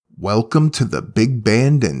Welcome to the Big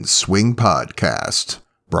Band and Swing Podcast,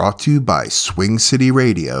 brought to you by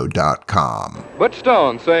SwingCityRadio.com.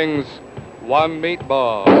 Whetstone sings One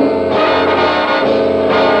Meatball.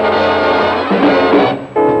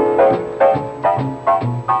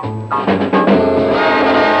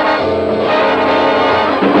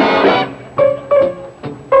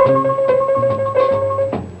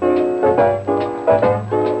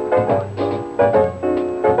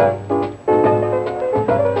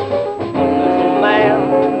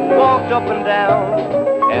 Up and down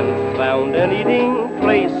and found an eating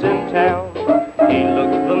place in town. He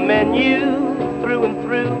looked the menu through and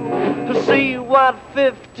through to see what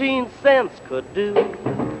 15 cents could do.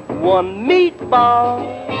 One meatball,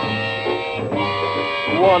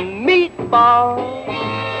 one meatball.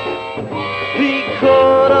 He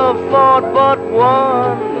could afford but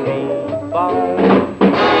one meatball.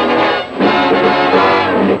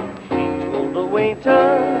 He told the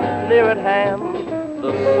waiter near at hand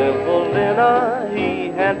the simple dinner he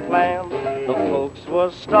had planned. The folks were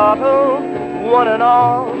startled, one and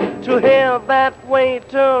all, to hear that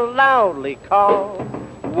waiter loudly call,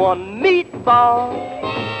 one meatball,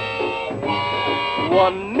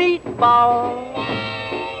 one meatball.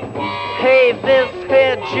 Hey, this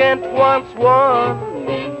here gent wants one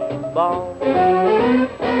meatball.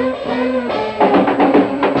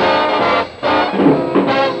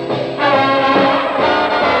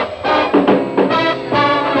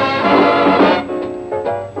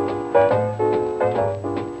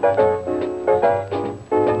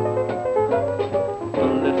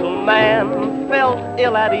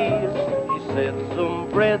 Ill at ease, he said, "Some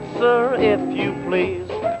bread, sir, if you please."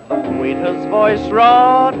 The waiter's voice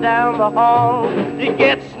roared down the hall, "He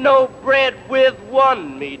gets no bread with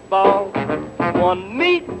one meatball, one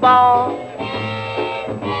meatball,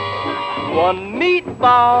 one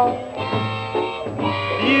meatball.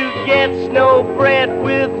 You gets no bread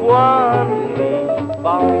with one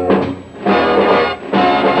meatball."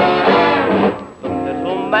 The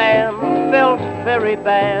little man felt very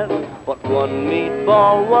bad, but one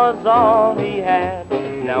meatball was all he had.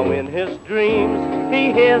 Now in his dreams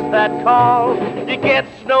he hears that call, he gets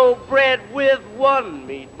no bread with one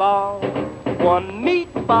meatball, one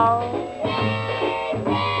meatball,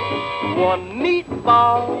 one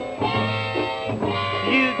meatball.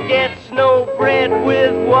 You gets no bread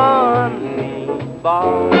with one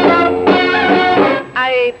meatball.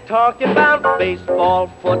 I ain't talking about baseball,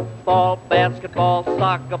 football, basketball,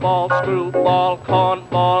 soccer ball, screwball,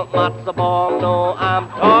 cornball, matzo ball. No, I'm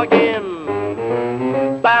talking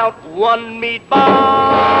about one meatball.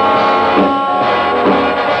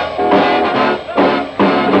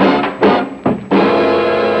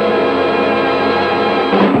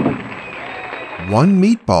 One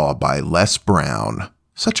Meatball by Les Brown.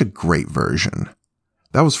 Such a great version.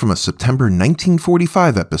 That was from a September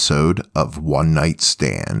 1945 episode of One Night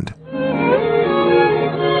Stand.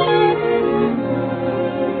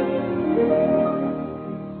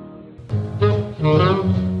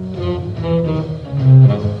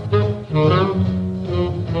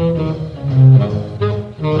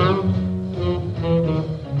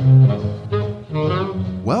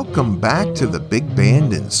 Welcome back to the Big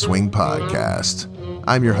Band and Swing Podcast.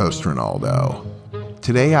 I'm your host, Ronaldo.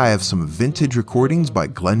 Today I have some vintage recordings by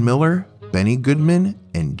Glenn Miller, Benny Goodman,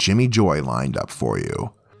 and Jimmy Joy lined up for you.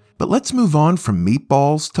 But let's move on from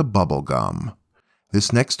Meatballs to Bubblegum.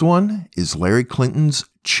 This next one is Larry Clinton's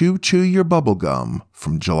Chew Chew Your Bubblegum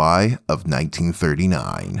from July of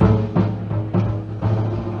 1939.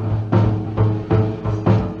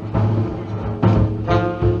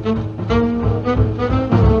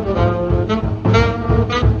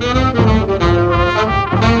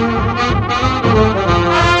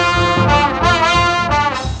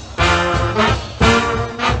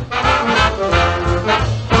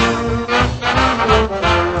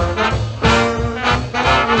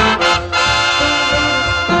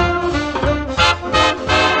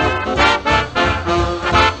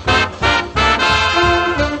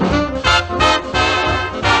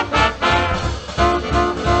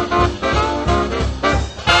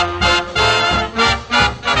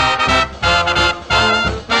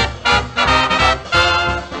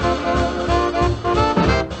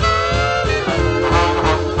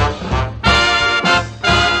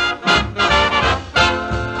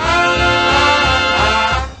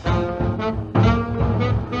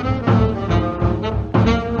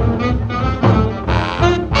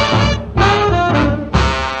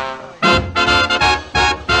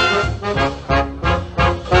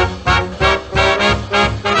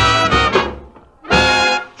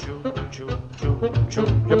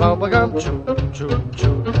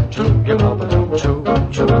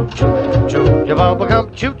 choo, choo, your bubble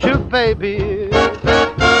gum choo choo, baby.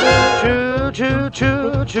 Choo, choo,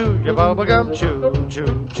 choo, choo, your bubble gum choo,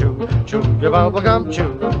 choo, choo, choo, your bubble gum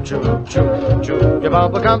choo, choo, choo, choo, your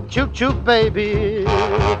bubble gum choo choo, baby.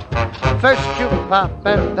 First you pop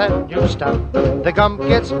and then you stop. The gum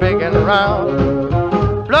gets big and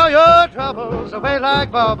round. Blow your troubles away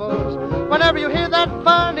like bubbles. Whenever you hear that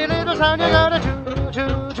funny little sound, you gotta choo,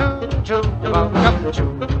 choo, choo, choo, your bubble gum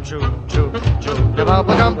choo, choo, choo, choo, your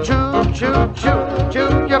bubble gum choo, choo, choo,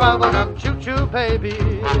 choo, your bubble gum choo, choo, baby.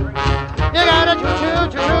 You gotta choo, choo,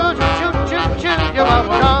 choo, choo, choo, choo, choo, your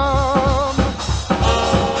bubble gum.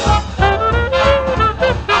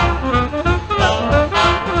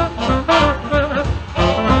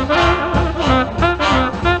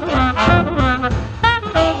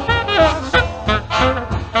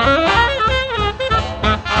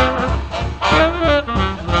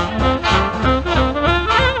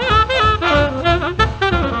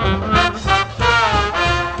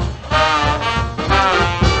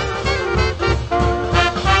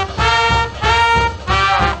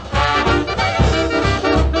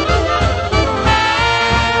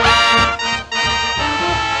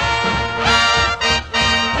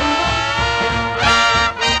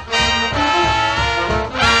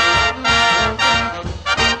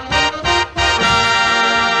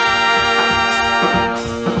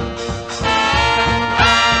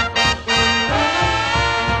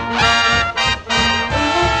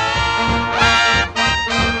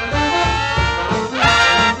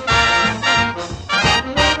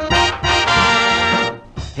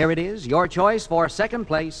 Here it is, your choice for second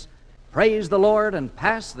place. Praise the Lord and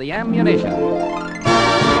pass the ammunition.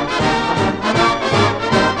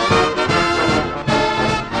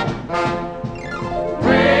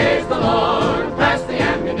 Praise the Lord, pass the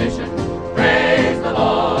ammunition. Praise the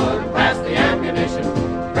Lord, pass the ammunition.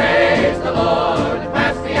 Praise the Lord,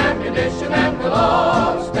 pass the ammunition, and we'll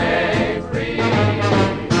all stay free.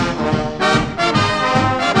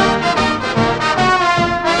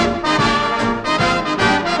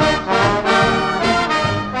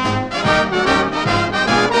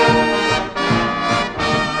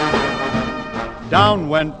 Down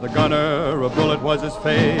went the gunner, a bullet was his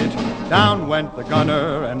fate. Down went the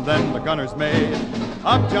gunner, and then the gunner's mate.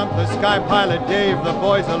 Up jumped the sky pilot, gave the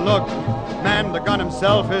boys a look. Man the gun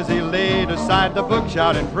himself as he laid aside the book,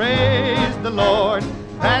 shouting, praise the Lord,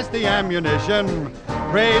 pass the ammunition.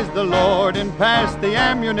 Praise the Lord and pass the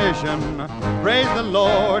ammunition. Praise the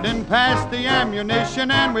Lord and pass the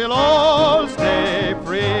ammunition, and we'll all stay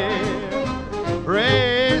free.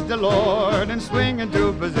 Praise the Lord and swing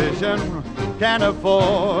into position. Can't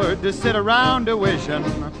afford to sit around a wishing.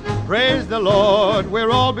 Praise the Lord,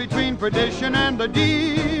 we're all between perdition and the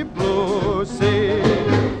deep blue sea.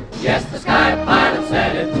 Yes, the sky pilot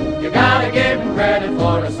said it. You gotta give him credit,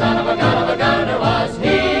 for the son of a gunner was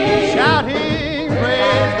he. Shouting,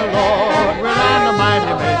 praise the Lord, we're on a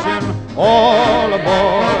mighty mission. All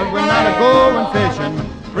aboard, we're not a-going fishing.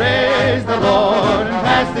 Praise the Lord and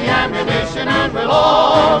pass the ammunition, and we'll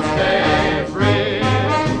all stay free.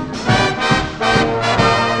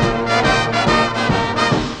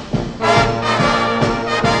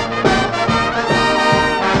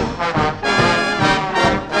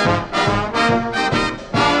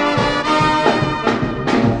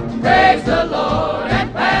 Praise the Lord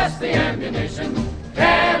and pass the ammunition.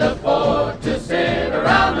 Can't afford to sit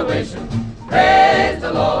around a wishing. Praise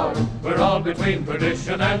the Lord, we're all between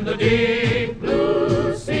perdition and the deep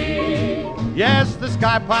blue sea. Yes, the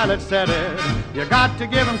sky pilot said it. You got to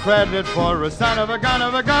give him credit, for a son of a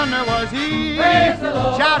gunner was he. Praise the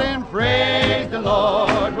Lord. Shouting, praise the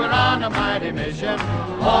Lord, we're on a mighty mission.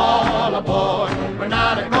 All aboard, we're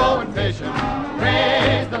not a-going fishing.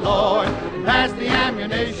 Praise the Lord, pass the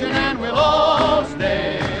ammunition, and we'll all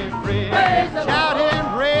stay free. Praise the Shouting,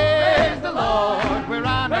 Lord. praise the Lord, we're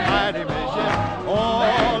on a mighty mission.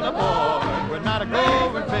 All aboard, we're not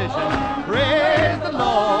a-going fishing. Praise the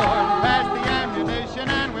Lord, pass the ammunition,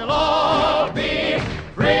 and we'll all be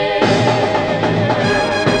free.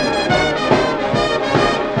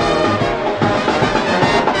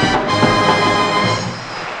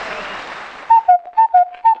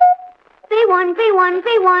 V1,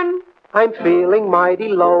 V1. I'm feeling mighty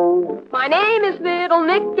low. My name is Little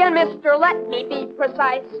Nick, and Mister, let me be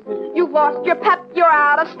precise. You've lost your pep, you're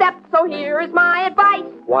out of step, so here is my advice.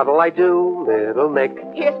 What'll I do, Little Nick?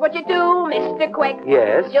 Here's what you do, Mr. Quick.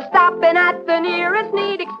 Yes? You'll stop in at the nearest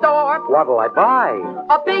Nedick store. What'll I buy?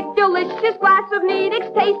 A big, delicious glass of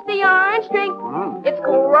Nedick's tasty orange drink. It's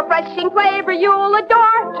cool, refreshing flavor you'll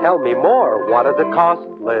adore. Tell me more. What does it cost,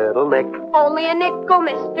 Little Nick? Only a nickel,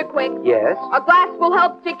 Mr. Quick. Yes? A glass will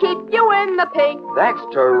help to keep you in the pink. That's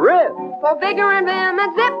terrific. For vigor and vim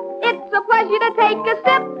and zip, it's a pleasure to take a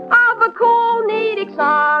sip of a cool Nedick's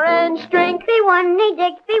orange drink. B1,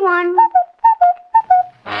 Nedick, B1.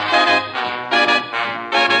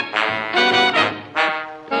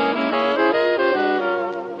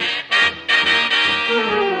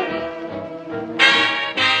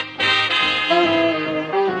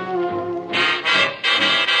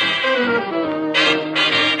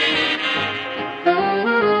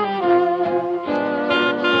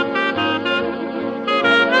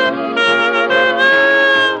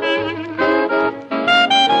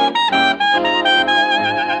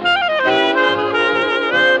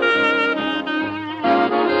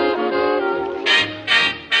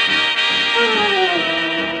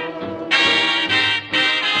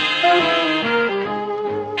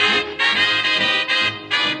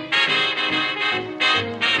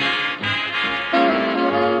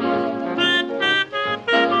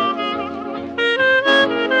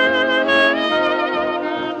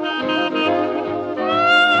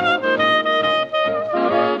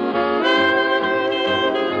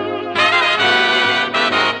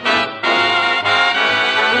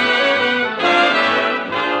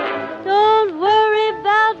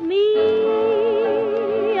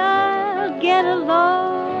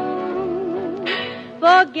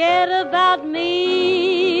 Forget about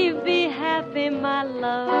me, be happy, my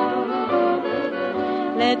love.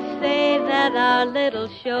 Let's say that our little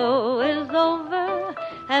show is over,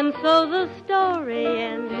 and so the story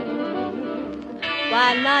ends.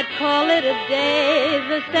 Why not call it a day,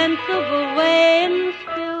 the sensible way, and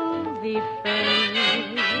still be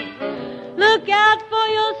friends? Look out for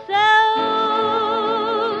yourself,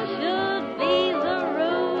 should be the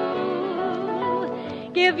rule.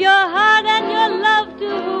 Give your heart and your love to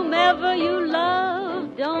whomever you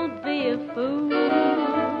love, don't be a fool.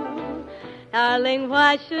 Darling,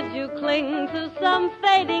 why should you cling to some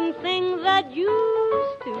fading thing that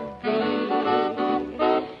used to be?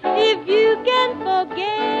 If you can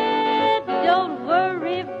forget, don't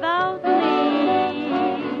worry about me.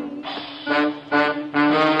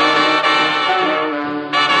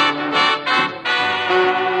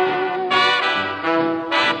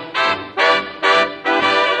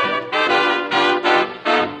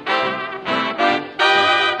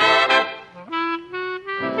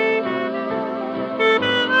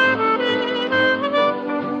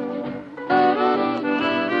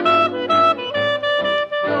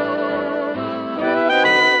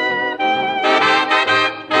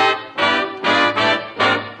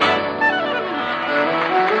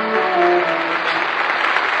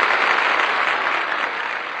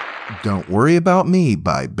 Don't Worry About Me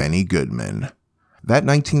by Benny Goodman. That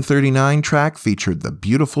 1939 track featured the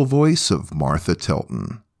beautiful voice of Martha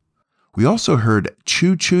Tilton. We also heard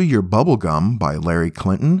Chew Chew Your Bubblegum by Larry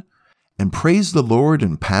Clinton and Praise the Lord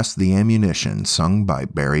and Pass the Ammunition sung by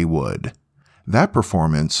Barry Wood. That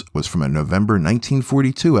performance was from a November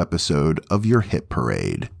 1942 episode of Your Hit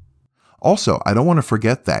Parade. Also, I don't want to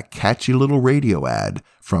forget that catchy little radio ad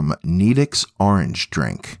from Nedick's Orange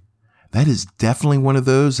Drink. That is definitely one of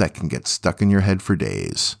those that can get stuck in your head for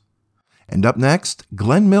days. And up next,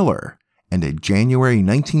 Glenn Miller and a January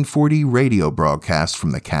 1940 radio broadcast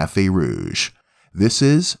from the Café Rouge. This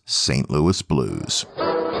is St. Louis Blues.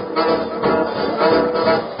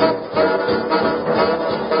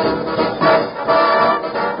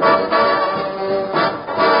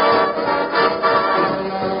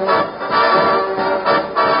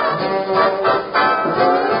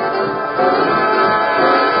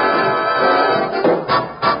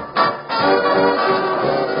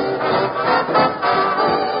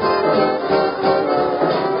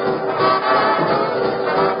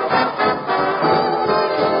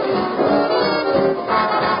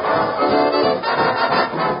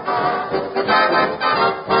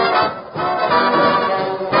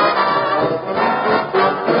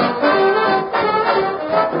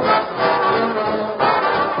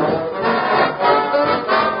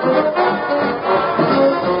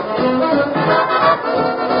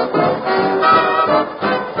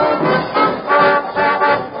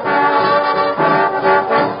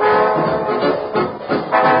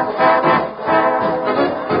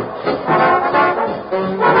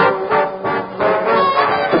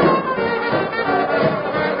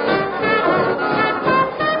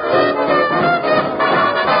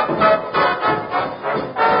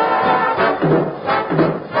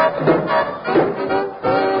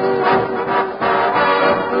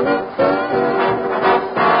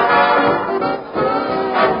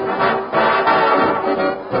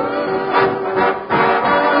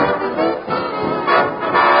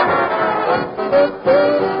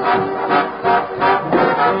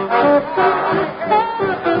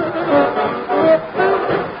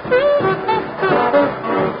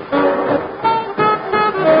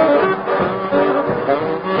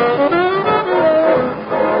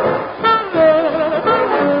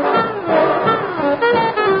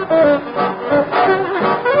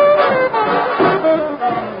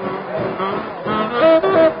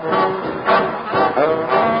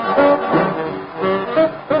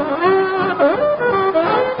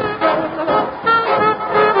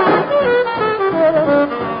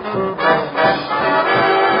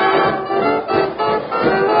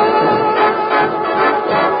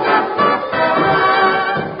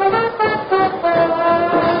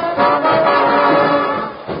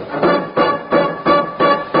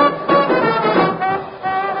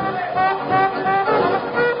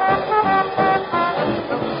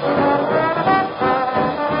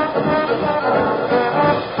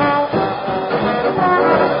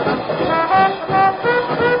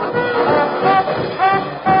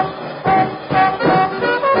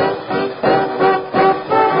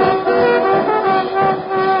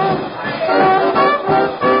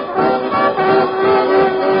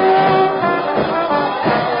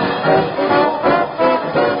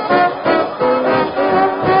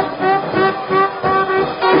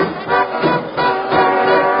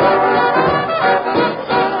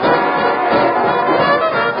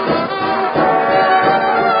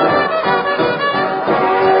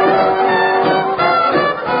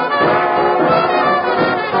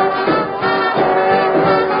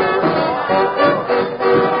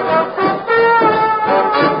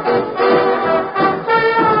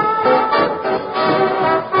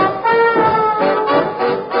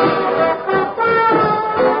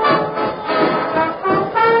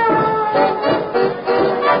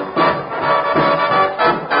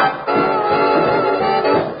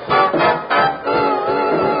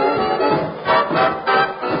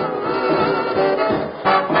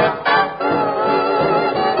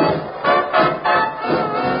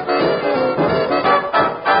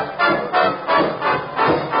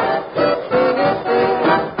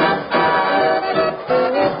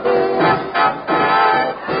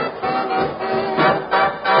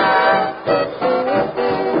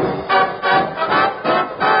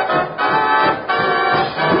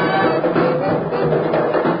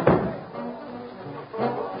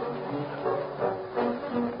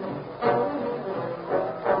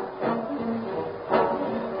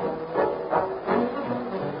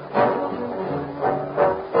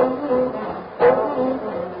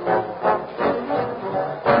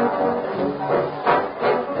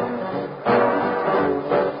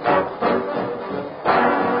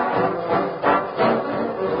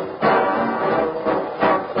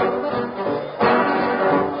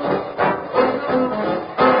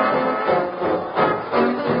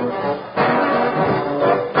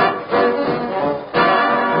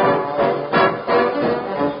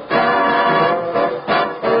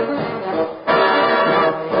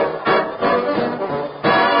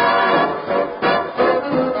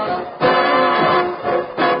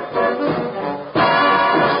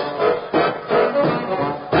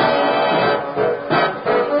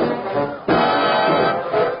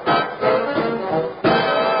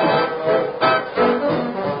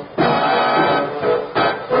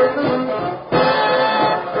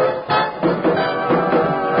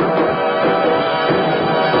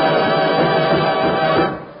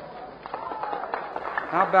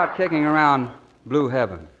 about kicking around Blue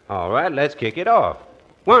Heaven? All right, let's kick it off.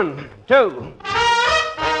 1, 2.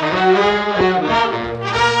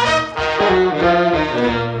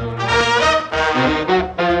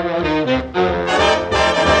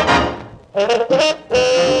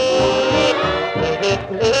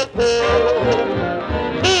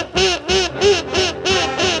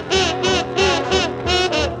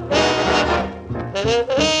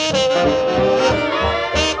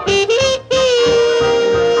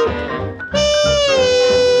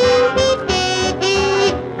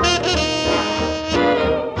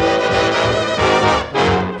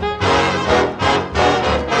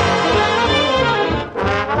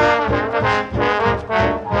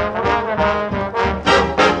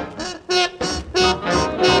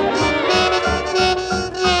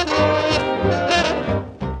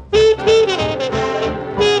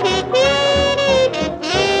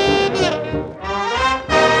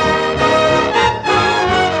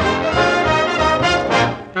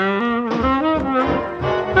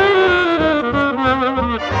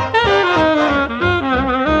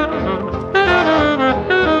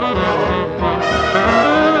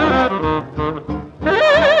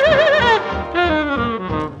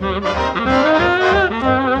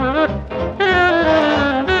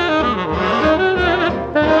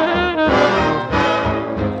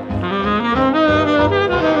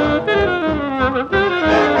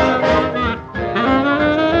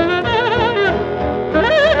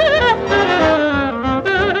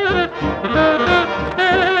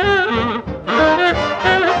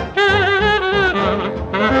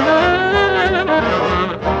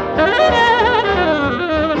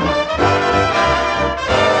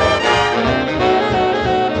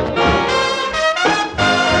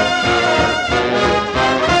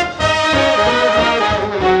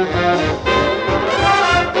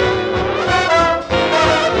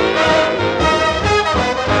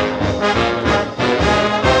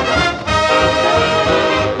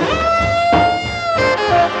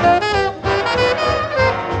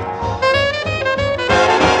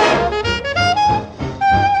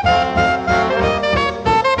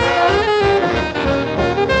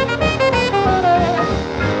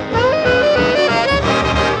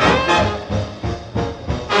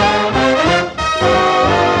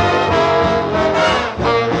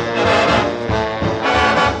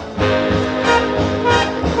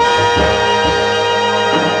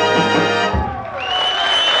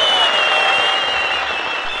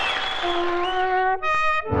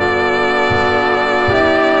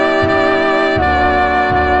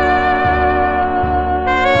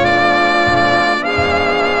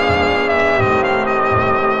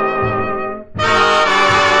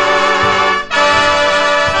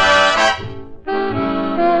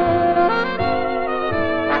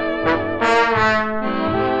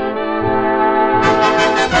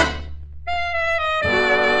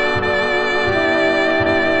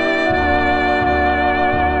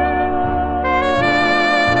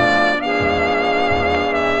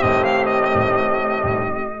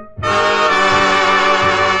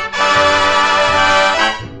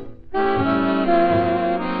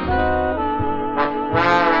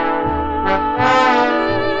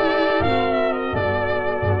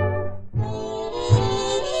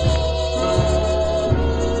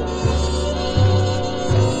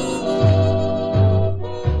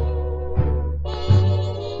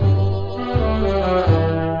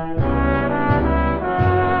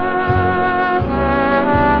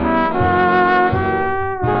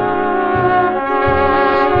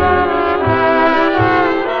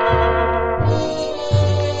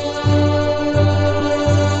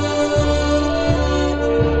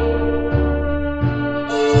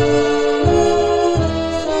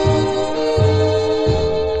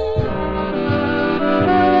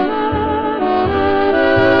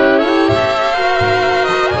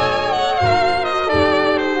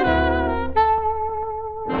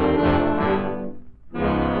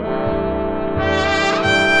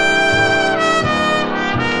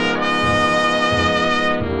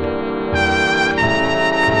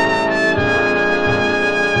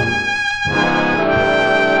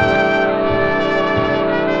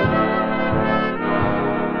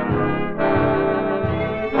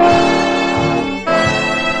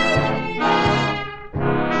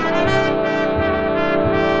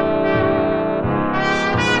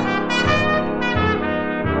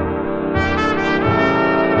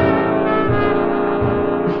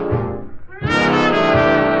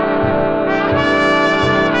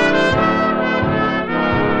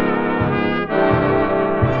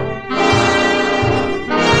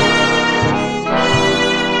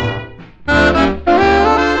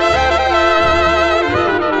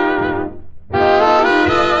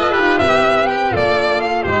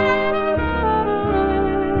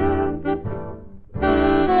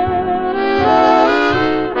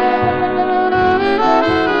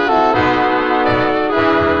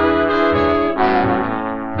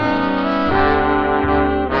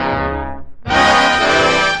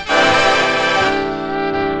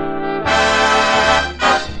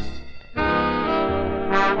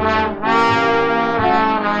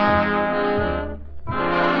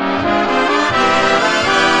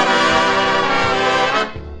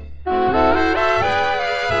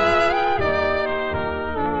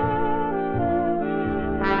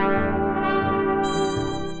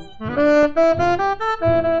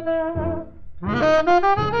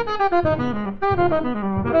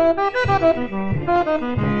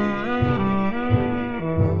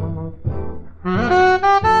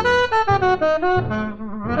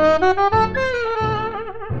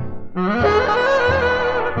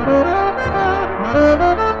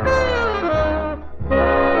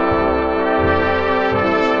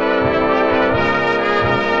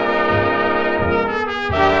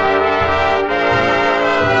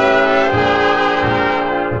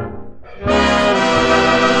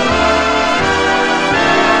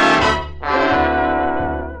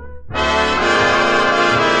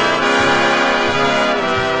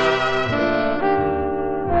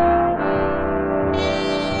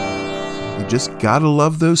 Just gotta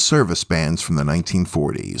love those service bands from the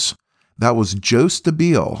 1940s. That was Joe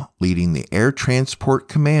Stabile leading the Air Transport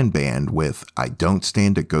Command Band with I Don't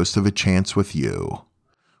Stand a Ghost of a Chance with You.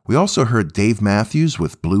 We also heard Dave Matthews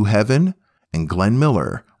with Blue Heaven and Glenn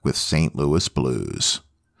Miller with St. Louis Blues.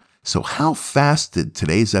 So how fast did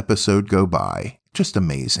today's episode go by? Just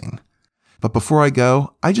amazing. But before I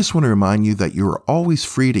go, I just want to remind you that you are always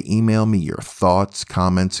free to email me your thoughts,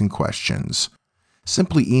 comments, and questions.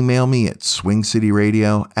 Simply email me at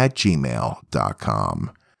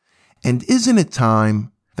swingcityradio@gmail.com. And isn't it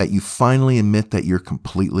time that you finally admit that you're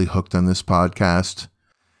completely hooked on this podcast?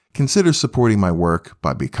 Consider supporting my work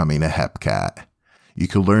by becoming a Hepcat. You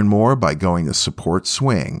can learn more by going to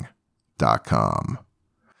supportswing.com.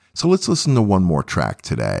 So let's listen to one more track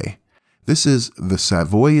today. This is The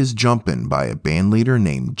Savoy is Jumpin' by a bandleader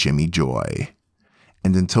named Jimmy Joy.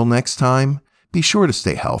 And until next time, be sure to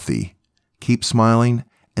stay healthy. Keep smiling,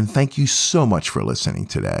 and thank you so much for listening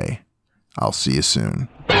today. I'll see you soon.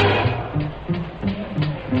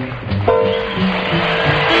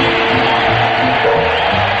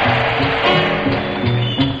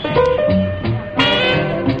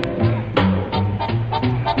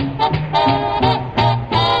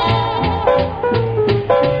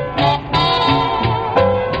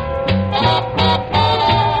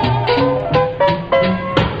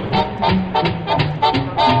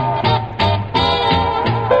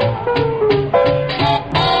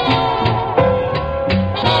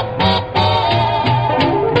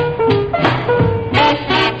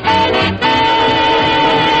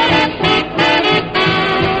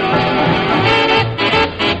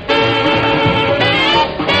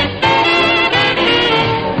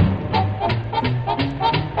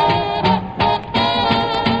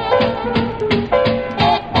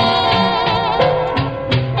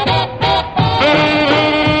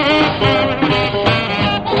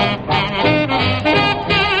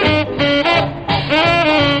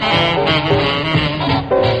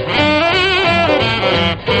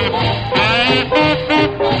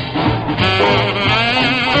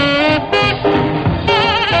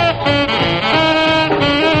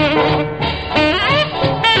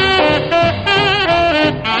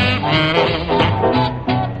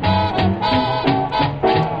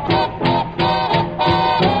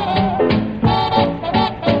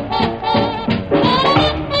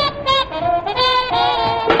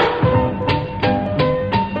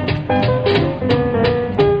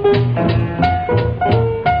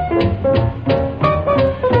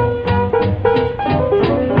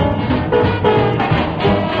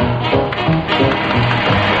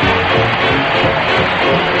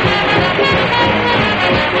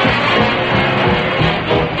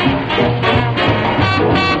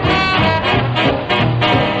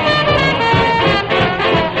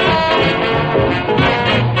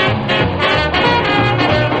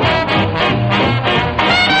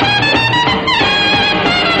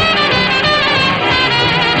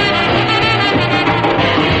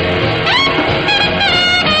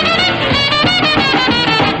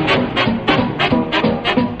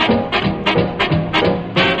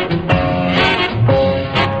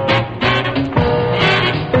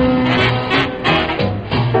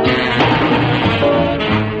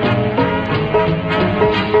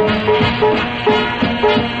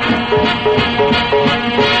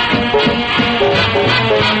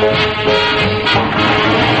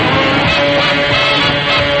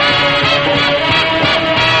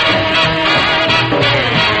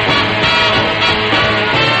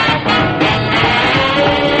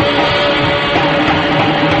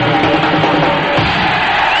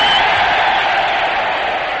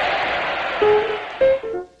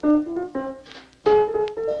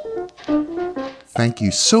 Thank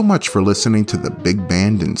you so much for listening to the Big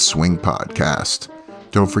Band and Swing podcast.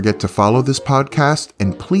 Don't forget to follow this podcast,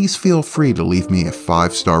 and please feel free to leave me a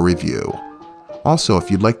 5-star review. Also,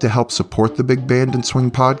 if you'd like to help support the Big Band and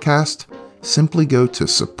Swing podcast, simply go to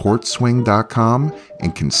supportswing.com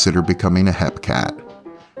and consider becoming a Hepcat.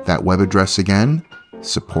 That web address again,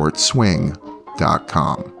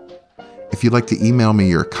 supportswing.com. If you'd like to email me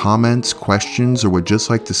your comments, questions, or would just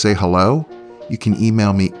like to say hello, you can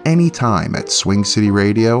email me anytime at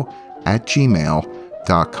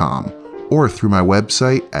swingcityradio@gmail.com or through my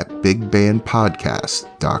website at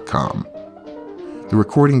bigbandpodcast.com. The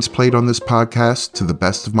recordings played on this podcast, to the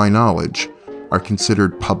best of my knowledge, are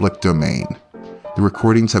considered public domain. The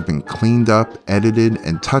recordings have been cleaned up, edited,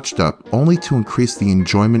 and touched up only to increase the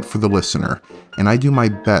enjoyment for the listener, and I do my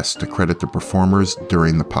best to credit the performers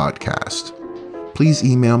during the podcast. Please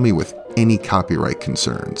email me with any copyright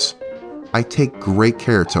concerns. I take great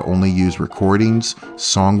care to only use recordings,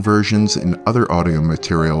 song versions, and other audio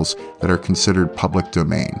materials that are considered public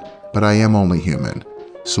domain, but I am only human,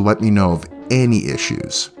 so let me know of any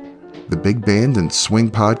issues. The Big Band and Swing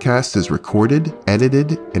podcast is recorded,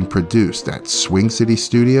 edited, and produced at Swing City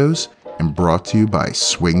Studios and brought to you by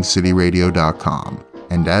swingcityradio.com.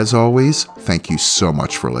 And as always, thank you so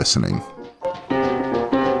much for listening.